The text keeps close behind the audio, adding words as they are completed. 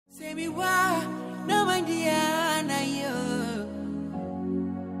Say me why, no idea, na yo.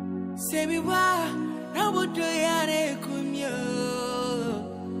 Say me why, no would do ya, kumyo.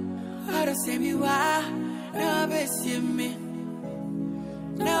 I don't say me why, no best me.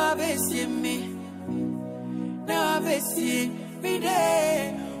 No best me. No best me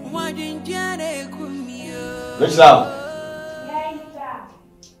day. One in Jane kumyo. Let's go.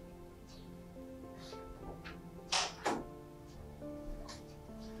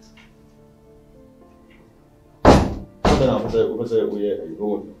 What's it?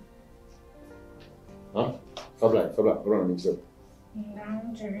 Huh? Fabla, mix up.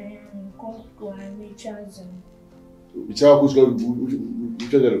 Which are who's going to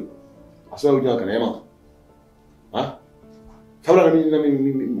each other? I saw you can Emma. Huh? Fabla, I mean,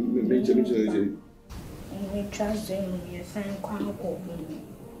 mix up.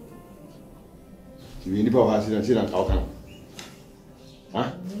 You need to have a sit and talk.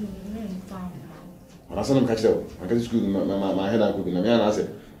 Huh? I saw them catch up. I can school my head and cooking. I mean, I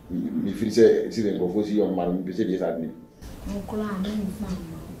said, if you say, see them go for see your man, be said, yes, I mean.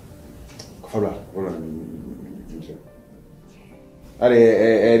 Fabra, hold on. I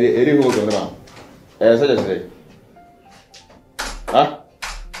didn't hold on the mouth. Such as say. Huh?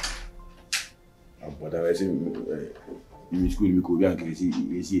 But I say, you school, you could be angry. See,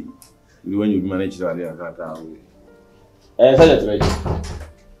 when you manage that, such as say.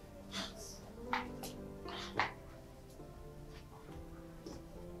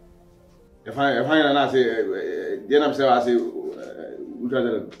 If I say, then I'm saying, I say, which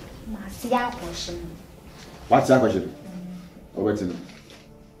other? What's that question? Oh, what's it?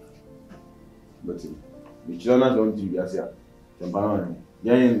 But the children don't do as yet. The banana,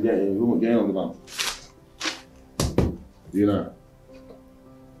 yeah, on the mouth. You know,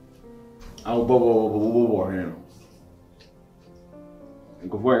 I'll bubble here. And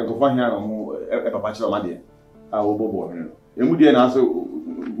go for here on a patch of my dear. I will bubble here. And we didn't answer.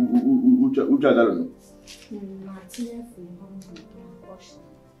 Which other?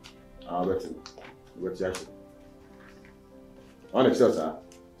 Ah, that's it. What's that? On excel, sir.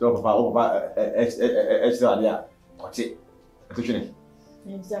 So, Papa, extra, yeah. What's it? What's it?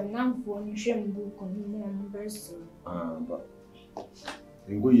 It's a non for shame book on numbers. But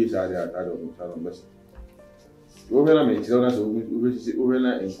in good years, I don't know. Over a minute, so that's over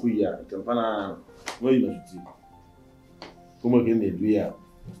and queer. Campana, where you must see. Come again, we are.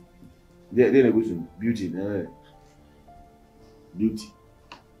 They're a good beauty. Beauty.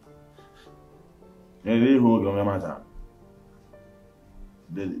 And they hold on a matter.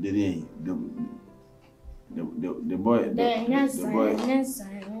 The boy.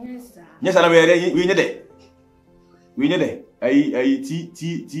 Yes, I know we need it. We need it. I TH.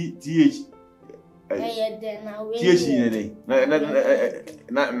 TH in a day.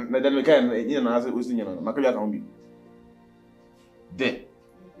 Then we can, you know, as it was in Macavia can be. Then,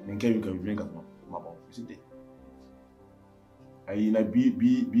 can you drink at my mom? Is it? I in a B,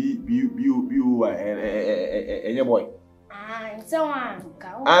 and your boy. So on.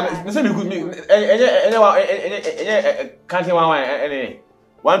 And the same could mean can't say any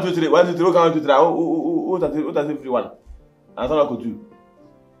 1, 2, 3, 1, 2, 3, count to 3. What does everyone? I thought I could do.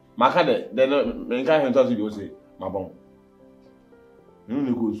 My father, then men can't talk to you, say, my bone. You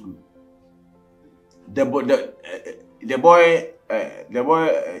know, go to school. The boy,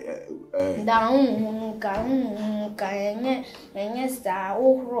 down, star,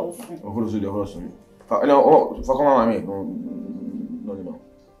 oh, the horse. For come on, no.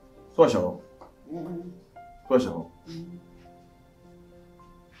 Social.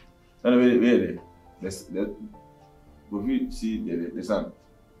 Anyway, let's see the sun.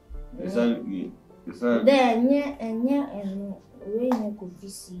 The sun. Then, and when you could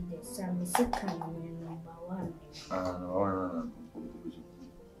see the sun, is number 1.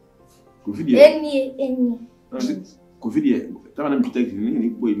 Any. Could tell them to take you.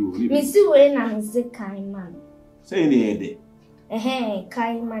 Miss Wayne, I'm the kind man. Say any day. Eh,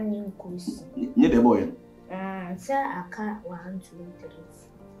 kind man in course. Near the boy. Sir, I can't 1, 2, 3.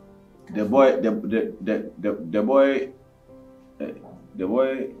 The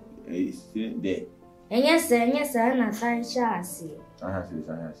boy is still there. And yes, and I find chassis. I have.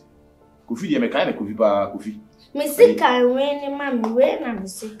 Coffee, I'm a kind of coffee bar coffee. Miss Sika, when mammy, when I'm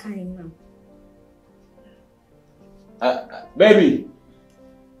sick, kind man. Baby.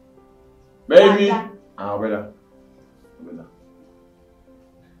 Better.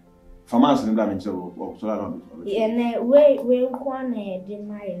 Farmers in damage so I don't. Yeah, wait, one head in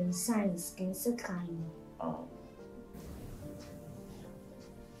my science can say kind.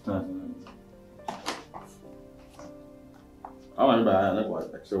 I want to buy a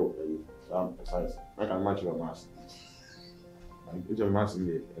Excel. Size. I can match your mask. It's a mask in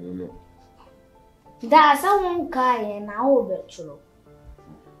there. I don't know. That's someone kind and I will bet you.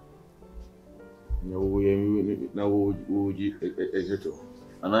 No, we and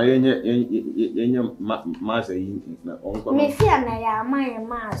I ain't mask. Me fear na my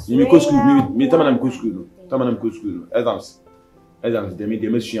mask. You go school, me tamanam go school. Tamanam go school. Exams, they make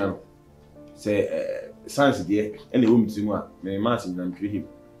the say science there, and the woman to me, mask in them him.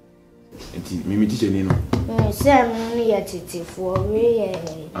 And me teacher, you know. Say, me at it for me.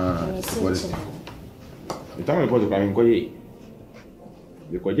 The time report is coming, Koye.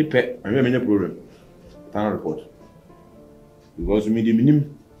 The Koye pet, I have many problem. Time report. Because me the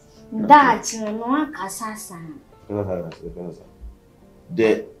minimum. That's no one casasa.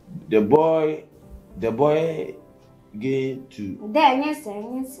 The boy get to. Then yes, sir.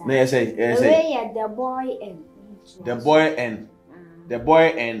 No, yes, The boy and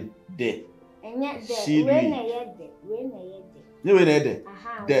the. And yet, She when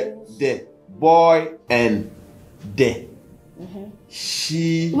the boy and the.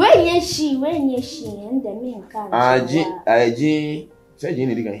 She. When is she, and the main car. Say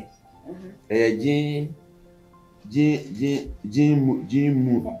Jean again. Jean. Yes,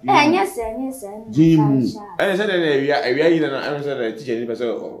 sir. Jim. I said that we are here and I said that teacher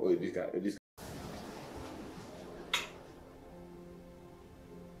this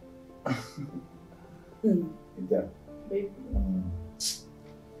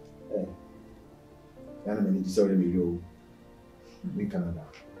Yana many disorder me low. Me Canada.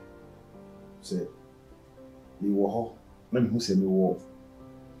 Say, me war. Let me who say me war.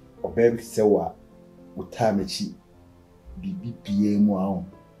 Or baby say what? What time is she? BBPA more.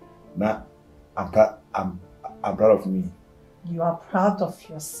 Now, I'm proud of me. You are proud of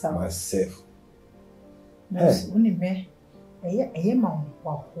yourself. Myself. Yes, only me. I am on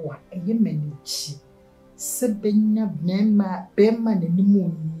Wahua, I am Manichi. Sebenya Bema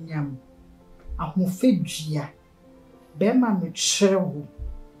Nimuniam. A Hufegia. Bema me cheru.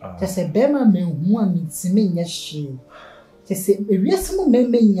 Just a Bema me one Siminia she. Just a reasonable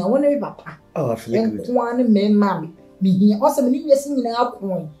me, I want to papa. Oh, I feel good. One me, mammy. Me here also many years in our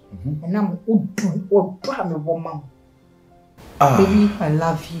coin. And I'm or primary woman. Baby, I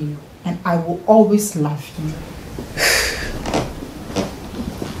love you. And I will always love you.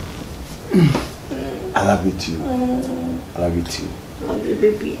 I love you too. I love you too. Love you,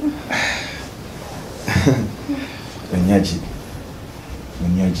 baby.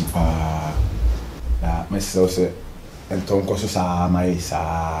 Menyaji pa. Myself say, and Tom Kosa, my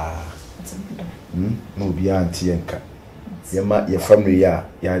sa. No, be auntie and cat. Your family, ya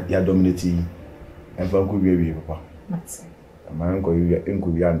dominating. And from Kubi, papa. My uncle, you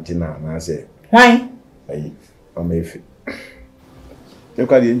could be auntie now, and I say, why? I may fit. You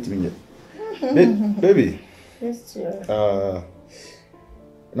can't intimidate. Baby. Yes, sir.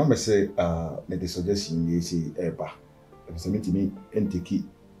 No, say, let the suggestion you say, Eba. If something me and take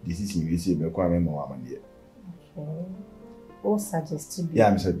decision you say, me come more money. Okay. All suggested.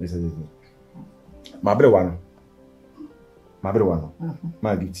 Yeah, Mr. My brother one.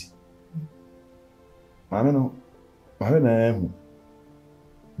 My Gifty. Mamma no.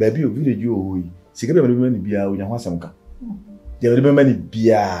 Baby, you village you. Sika be mani bia onya hwasam ka. Je be mani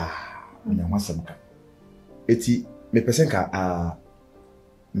bia onya hwasam ka. Eti me pesen ka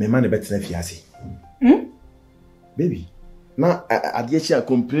me man betina fiase. Baby. Na ade chi a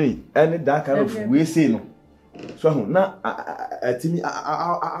complain any that kind of we say no. So na atimi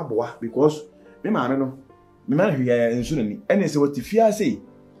aboa because me man no me man hwe nso ni ene se wati fiase.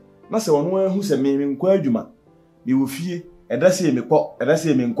 Na se wono ahu se me nkwa adwuma. Me wo fie eda se me kọ eda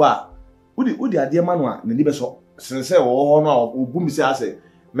se me nkwa udi ade ma no a na ni be so sense wo ho no a obu mi se ase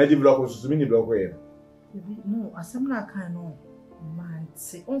medi block so mi ni block here no asem na kan no man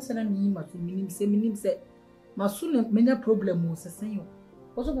se on se na mi ma to minim se masu ne menya problem o se sen yo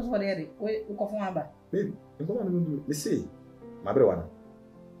oso ko so de we ko fon aba baby nko ma no me say ma bre wana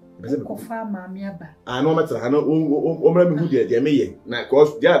ko fa ma mi aba no metra ha no o mra mi hu de me ye na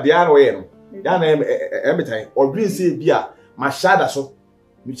cause dia no ye no ya na everytime or green say bia ma shada so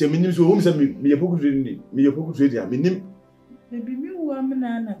mi che minim so hom say mi ye poku trade ya minim baby mi wo am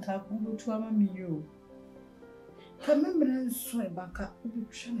na ka ku to ama mi yo ka membra so e baka obi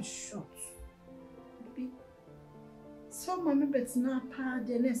twa na short baby so ma me betina pa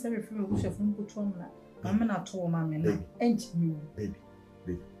de na se refi me wo chef nko to am na ma na to ma me na enchi mi baby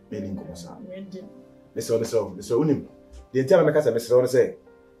nko sa me so unim de ntia me ka se me so say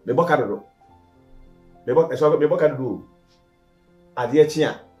me boka do me boka do ade chi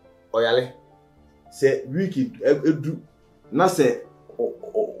a oyale se wiki edu na se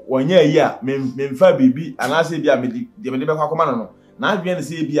wonya yi a memfa bibi anase bi a me de be kwa koma no na adwen ne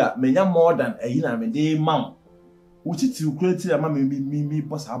se bi a menya more than ayi na me de mam uchiti ukreti ama me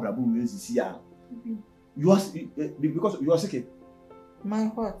boss abrabo we sisi a you are because you are sick. My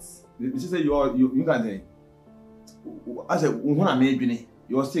what? You say you can say I say unhuna me dwene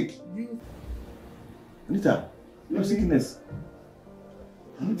you are sick. Anita, your sickness.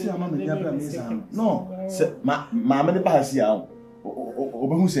 Anita ama me dia me say no say ma me ba hasi a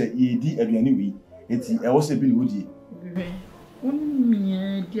obehu say ye di aduane wi enti e wo se bi ne wodi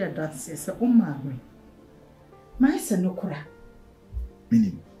Only dear that says, oh, my son, no cura.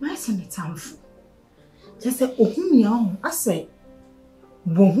 Meaning, My son, it's harmful. Just say, oh, me, I say,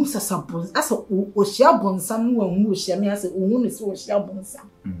 one who's a suppose, as a Oshabon, someone who shall me as a woman is Oshabon.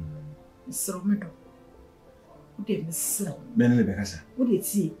 So, me, dear Miss Benelebekasa. Would it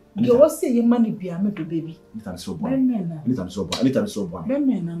see? You all say your money be a little baby. Anytime so bon. Anytime so bon. Anytime so bon.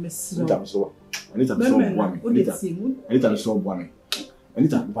 Anytime so bon. Anytime so bon.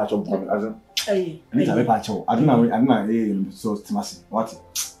 Anytime patch up bon. Anytime patch up. I don't know. So Timasi. What?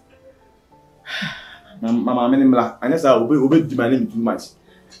 Mama, menimla. Anessa obe demand too much.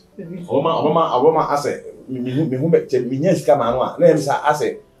 Obama ase. Me nyes ka ma no a. Na em sa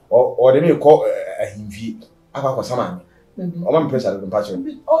ase. O de me call ahimfie. Akwa sama. Oma pressure the patch.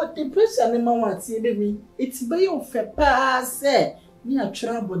 Oh, the pressure ni mama ti ebe mi. It's by your fe pa se. Ni a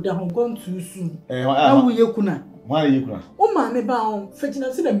trouble da hon gone too soon. Na wo yekuna. Why yekuna? O ma me ba on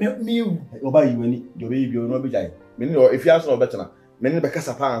fetchina se na me wu. Oba yi wani, do be bi no be jai. Me ni if you answer better na. Me ni be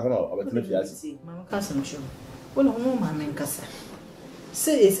kasa pa an ho obetena fi ase. Mama kasa no show. Wo na mo ma me nkasa.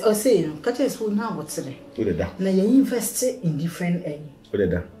 Say is or say no, catch us who now what's there. O de da. Na you invest in different O de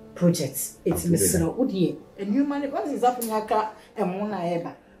da. projects. It's Mr. Udi. And you money what is happening aka and mona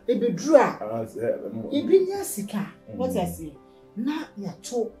eba. E be dra. E be nya sika. What I say? Na ya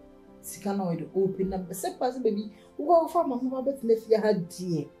to sika na we open up. Se pass baby. Wo fa mama bet na fia ha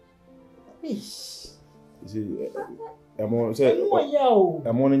die. Ish. See emo say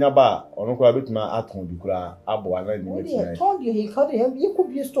emo nya ba ono kura betuma aton bi kura abo ana ni metina. Odi told you he could have you could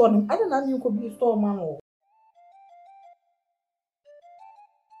be a store. I don't know you could be a store man.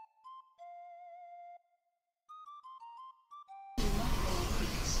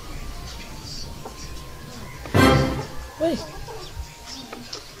 Wait.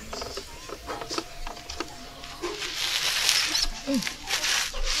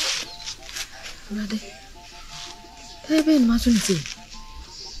 Nade. Hey ben masunti.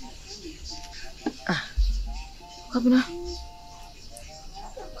 Kabuna.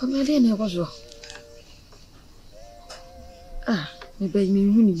 Kabuna de ne kwazo. Me be mi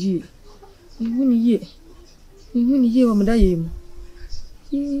huni yi. Mi huni yi wa mdaye mu.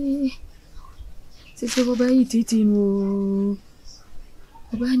 Sisi baba yi titi no.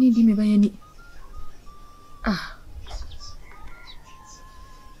 Baba ni di me bayani.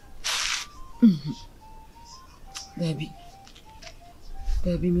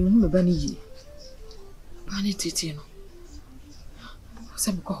 Baby, me hu me bani yi. Bani titi no.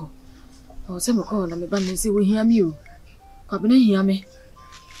 Se me ko na me bani se we hia mi o. Kwabena hia me.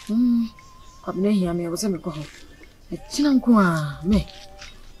 Kwabena hia me o se me ko ho. E china nko a me.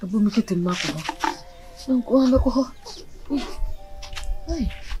 Abu mi kete ma ko ho. Nko a me ko ho.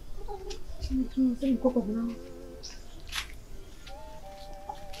 Ai. Se me ko ko na.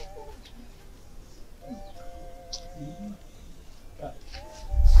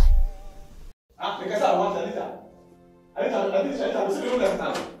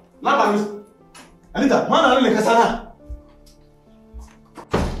 Anita, mana ana le kasana.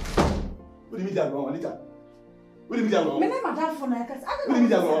 Odi mi diago, Anita. Odi mi diago. Me na madam for na kasa. Odi mi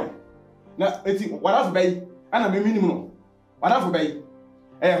diago. Na eti wada fo bayi. Ana me minimum no. Wada fo bayi.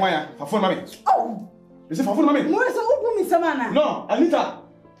 Hwan ya? Fa phone mami. Oh. You say fa phone mami. Mo so obu mi sama na. No, Anita.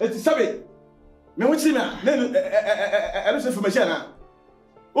 Eti sabe. Me wo chiri me na. Na se fo machine na.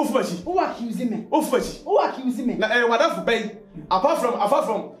 Ofu machi. Who accuse me? Ofu machi. Who accuse me? Na wada fo bayi. Apart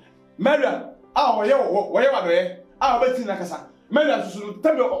from Mariam. Woye wadoye. Obeti na kasa. Mariam susu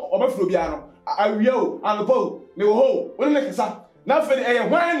tembe obafro bia no. Awie o, anopo, me wo ho. Woni na kasa. Na afede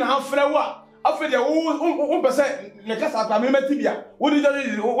hwan na afre wo a. Afede wo pese ne kasa pa me mati bia. Wodi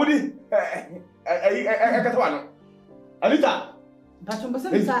kata wa no. Anita. But you must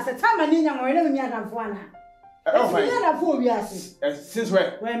say time ni nya mo na me adamfo ana. Fine. You na fo wiase. Since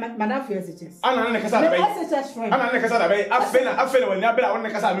where? Where madam for SHS. Ana na kasa da bai. SHS friend. Ana na kasa da bai. Afena woni abela woni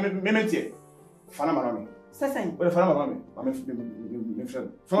kasa me mati. Fana mama. Sasan. Wole fana mama. Mama me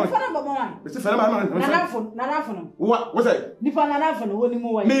friend. Fana mama. Be fana mama. Nanafo no. What say? Nipa nanafo no woni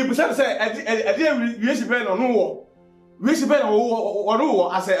mu wa. Me be say adi wiye shi be no wo. We should be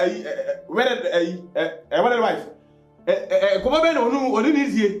or as a wedded wife. Come on, or didn't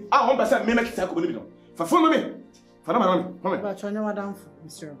easy. I want to make it happen. For me. For me. But on your down,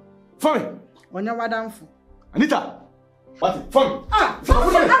 Mr. For me. On your down. Anita. What? For me.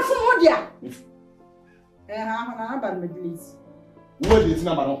 For dear. I'm about Middles. What is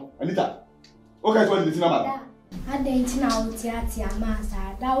number? Anita. Okay, what is number? I didn't know Tia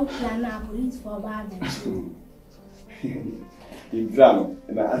Master, thou plan a police for bad. In drama,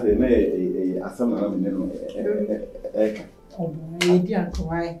 and I had a some of Oh, dear,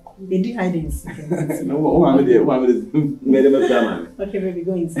 why? They did hide no, I'm made him a drama. Okay, baby,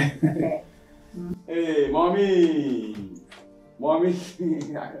 go inside. Okay. Hey, mommy. Mommy.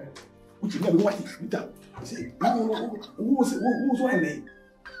 What you never watch it? Who's one day?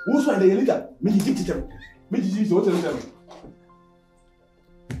 Who's one day? Anita, me teacher. Me teacher, what tell them?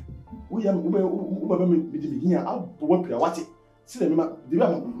 We are here. I'll work here. Watch it. See them, my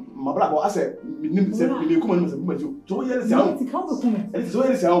brother. I said, me come on, so here is how. It's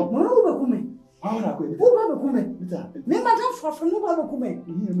where is how. No, how are you? who are coming? Never done for no one coming.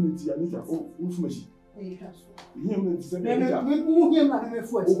 Here, Anita. Oh, information. Here,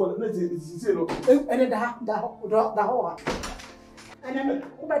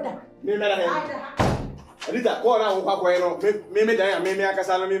 Anita, call out Quaqueno, Mimi Diana, Mimi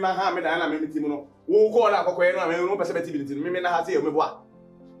Acasana, Mimi Mohammed, and Mimi Timono. Who call out Quaqueno and no possibility, Mimi Nahasi or Miwa.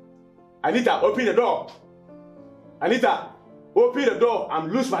 Anita, open the door. Anita, open the door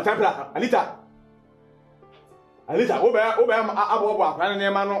and lose my temper. Anita, Oba, Abba,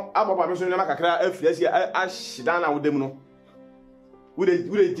 Panamano, Abba, Maka, F. Ashidana with them. Would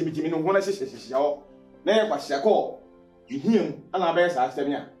it Jimmy no one says, never was Shako. Him, and our best asked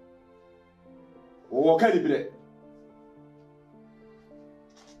them. Oh, can you be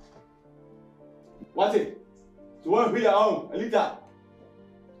What's it? So, one be our own, Anita.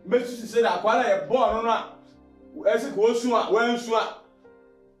 Mrs. said, I quite a born or not. As it was soon, when soon.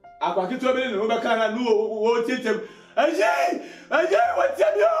 I can't get to a minute, who can know what it is. I say, what's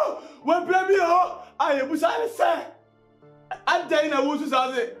you? What blame you? I am beside say. I'm dying, I was to say,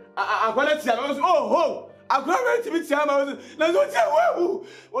 I want to say, oh, I'm going to be Sam. Now, don't tell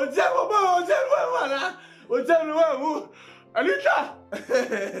what's that? What's that? Anita,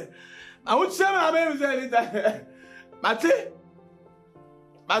 I would say, my baby, Anita. Mate.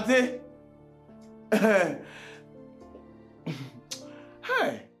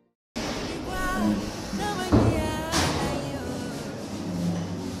 Hey.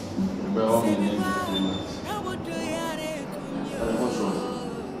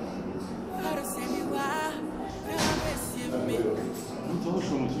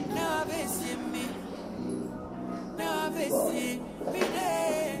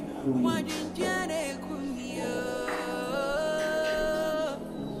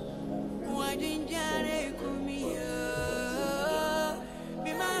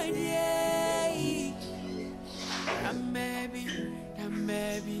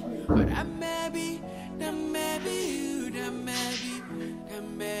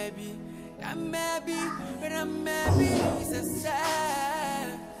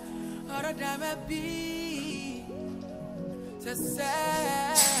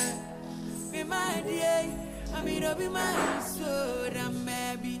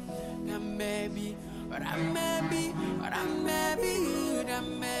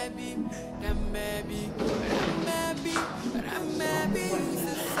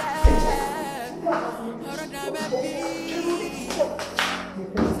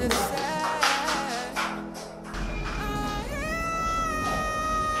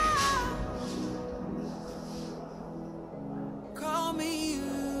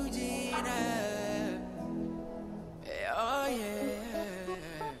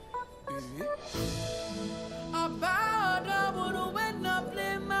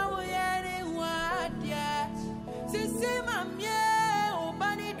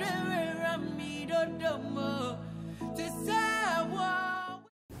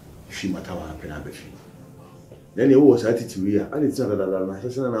 Then he was at it here, and it's not that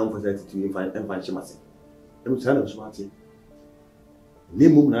I'm for that to find and find Shimasi. I'm telling you, Smarty.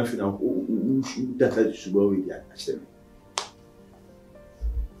 Name woman, I feel who should that should go with the accident.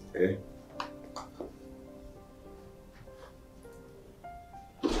 Eh?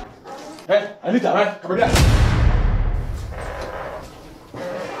 Hey, Anita, come here.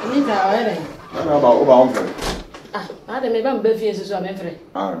 Anita, where I know about uncle. I had a maybe Buffy, so I'm afraid.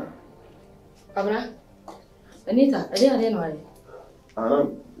 Anita, I didn't know. I know.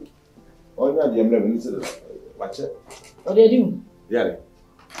 All that the emblem watch it. What do you do? Yeah.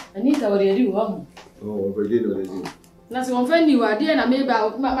 Anita, what do you do? Oh, we did what they do. Na se won fa ni wa de na me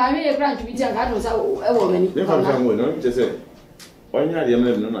ba ma me e grant bi ti an ka do sa e wo mani. Ne fa mo no bi say onya de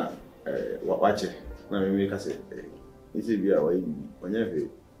me no na wache na me ka say isi bi a wa yi onya fe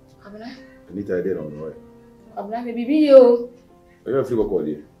Abna Anita de no no Abna me bibi yo oya fi boko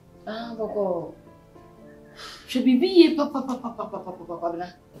de boko je bibi ye papa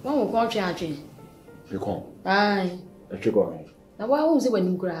Abna won ko twa atwe e kon ai e twe kon na wa hu se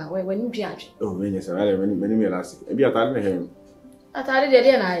wani kura wani twa atwe oh me nyesa na mani me last e bi atare me hem atare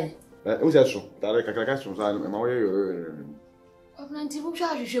de na ye o se so tare kakaka so sa ma wo yo Abna nti bu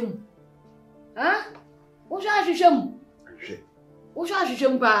twa ahwehwem wo twa ahwehwem wo twa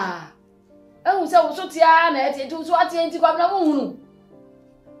ahwehwem ba ehu se wo so tia na eti tu so atia nti kwa na wo hunu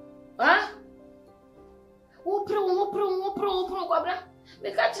wo pro kwa bra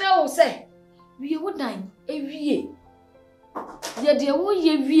me ka kire wo se wie wo dan ewie ye de wo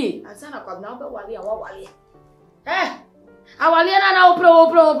ye wie asana kwa na wo wale a wo wale awale na wo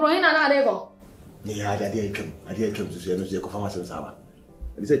pro hina na de ko ni ya ade atwem so no se ko fama sen saba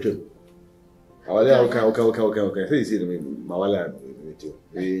ni se twem awale okay say see me ma wala etio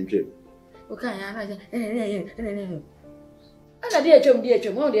twem okay ya na ana de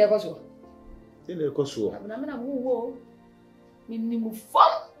twem mo de ko so ele ko so na me na wo ni mu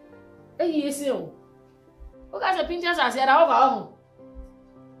fom ese o ka se pinja sa se ra ho ba ho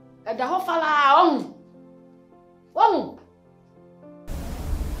da ho fala ho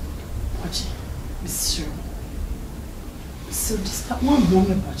Watch Mr. So this one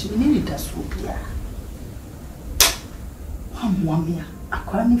moment watch me need that so bia one moment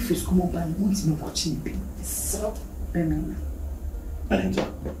akwa ni face ko mo ban mo ti me watch ni bi so benana Anita,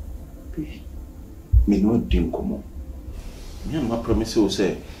 me no drink come. Me and my promise will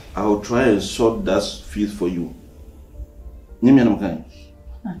say I will try and sort that fees for you. Ni me na mkan.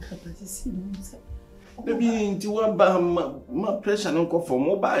 na kapati si no say Baby, inti wa ba ma pressure no ko for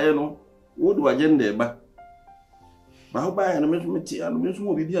mo ba ye no. Wo do agenda e ba. Ba ho ba ye no me ti anu me so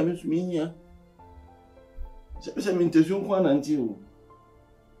mo bibi a me so me hia. Se me intention ko na nti o.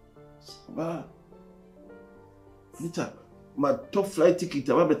 Ba. Anita, my top flight ticket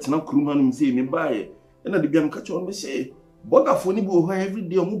aba betina kuruma no me say me ba ye. E na de bia me ka cho me say Boga phone bi o ha every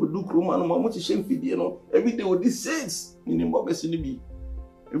day o mo bedu kuruma no mo ti shem fidie no every day o di 6 ni mo be se ni bi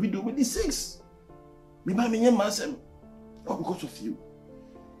every day o be di 6 me ba me nya masem all because of you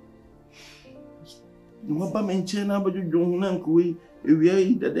no ba me nche na abadwodwo na nkowe ewia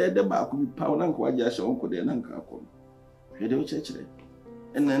yi dede ba ko bi pa na nko agya hye onko de na nka akọ hwe de o chechire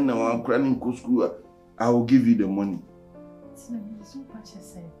na wa kra ni nko school I will give you the money. so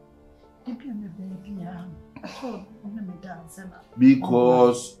say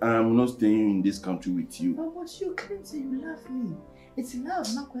Because I'm not staying in this country with you. But what you claim say you love me. It's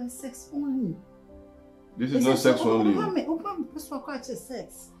love, not quite sex only. This is not sex only.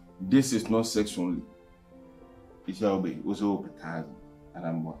 This is not sex only. It shall be also petaz and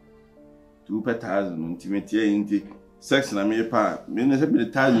I'm what. 2 petaz and intimate into sex and I may pa. Me na be the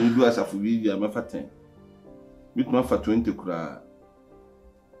time you do as a video I'm for 10. With my for 20 kura.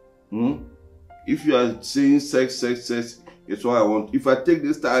 If you are saying sex, it's what I want. If I take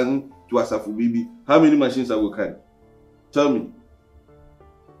this time to Asafu baby, how many machines I will carry? Tell me.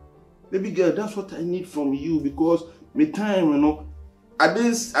 Baby girl, that's what I need from you because me time, you know. I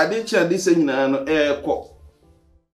didn't share this thing no air cop.